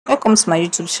Welcome to my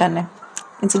YouTube channel.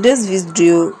 In today's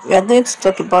video, we are going to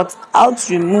talk about how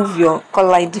to remove your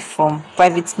call ID from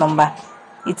private number.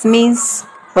 It means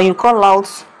when you call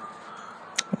out,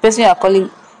 the person you are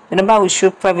calling, the number will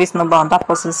show private number on that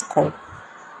person's call,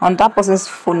 on that person's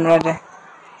phone rather.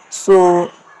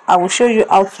 So I will show you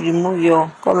how to remove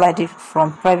your call ID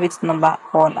from private number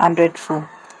on Android phone.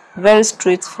 Very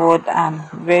straightforward and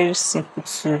very simple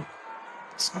to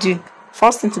do.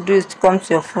 First thing to do is to come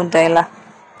to your phone dialer.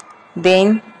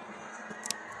 Then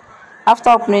after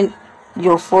opening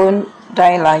your phone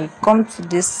dialer, you come to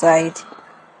this side,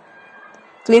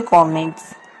 click on it,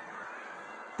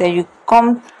 then you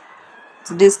come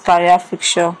to this carrier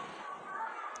fixture,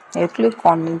 you click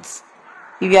on it.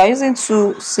 If you are using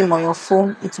two SIM on your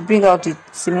phone, it will bring out the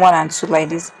SIM 1 and 2 like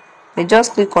this. Then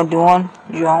just click on the one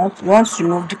you want to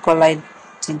remove the call ID.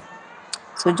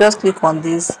 So just click on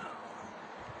this,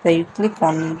 then you click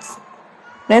on it.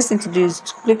 Next thing to do is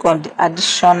to click on the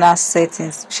additional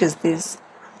settings, which is this.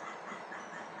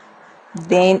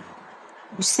 Then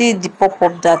you see the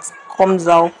pop-up that comes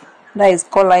out, that is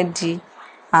call ID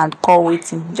and call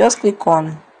waiting. Just click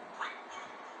on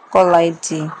call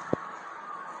ID.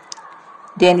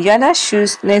 Then you either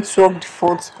choose network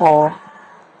default or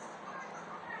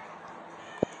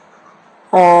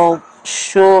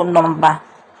show number.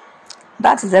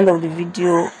 That is the end of the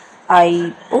video.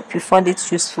 I hope you found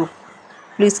it useful.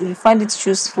 Please, if you find it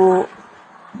useful,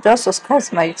 just subscribe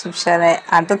to my YouTube channel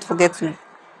and don't forget to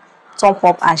thumb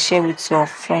up and share with your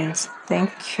friends.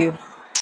 Thank you.